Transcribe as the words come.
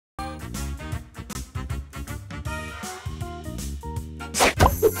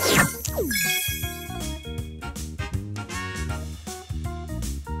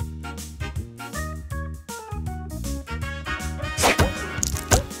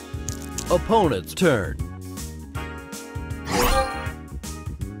Opponent's turn.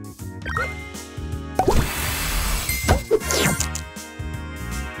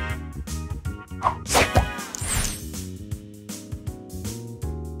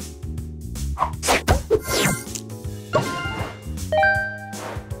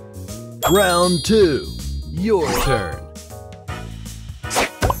 Round 2. Your turn.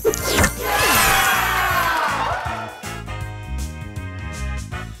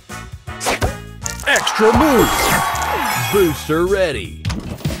 Extra move. Booster ready.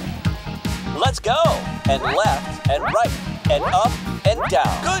 Let's go. And left and right and up and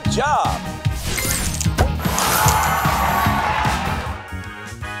down. Good job.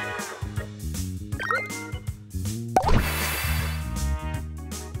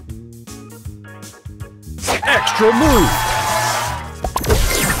 Extra move.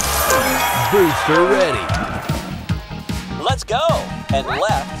 Booster ready. Let's go. And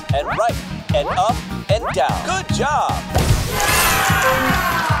left and right and up and down. Good job.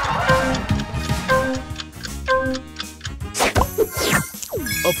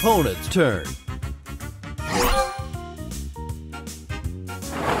 Opponent's turn.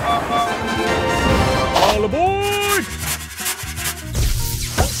 All aboard!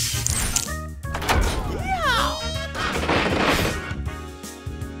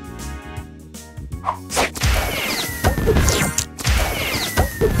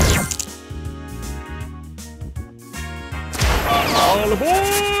 All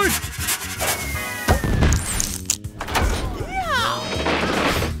aboard!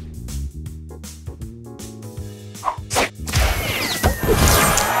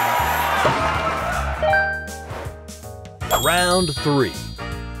 Round 3.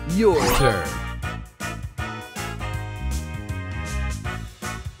 Your turn.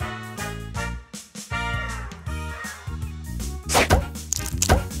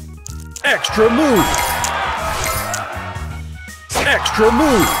 Extra move. Extra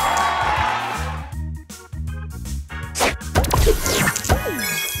move.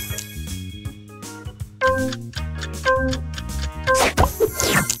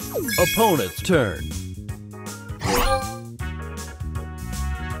 Opponent's turn.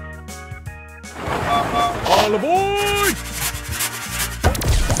 All aboard!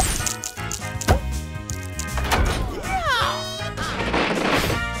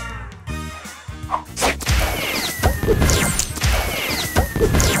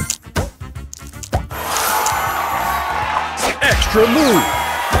 Extra move.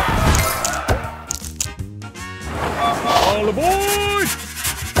 All aboard!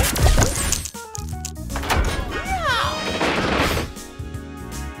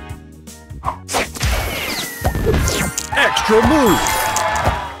 Extra move.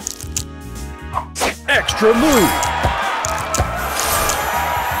 Extra move.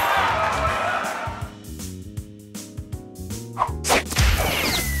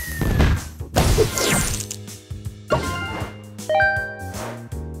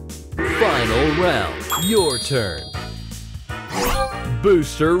 Final round. Your turn.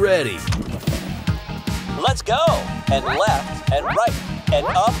 Booster ready. Let's go. And left and right and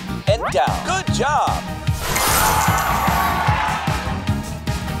up and down. Good job.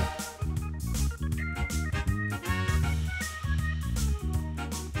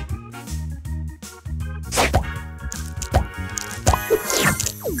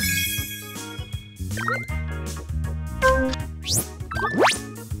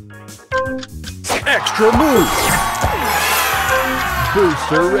 Extra move.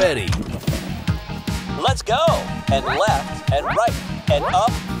 Booster ready. Let's go. And left and right and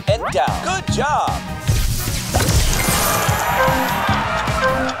up and down. Good job.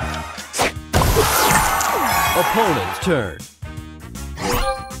 Opponent's turn.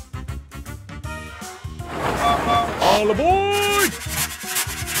 All aboard!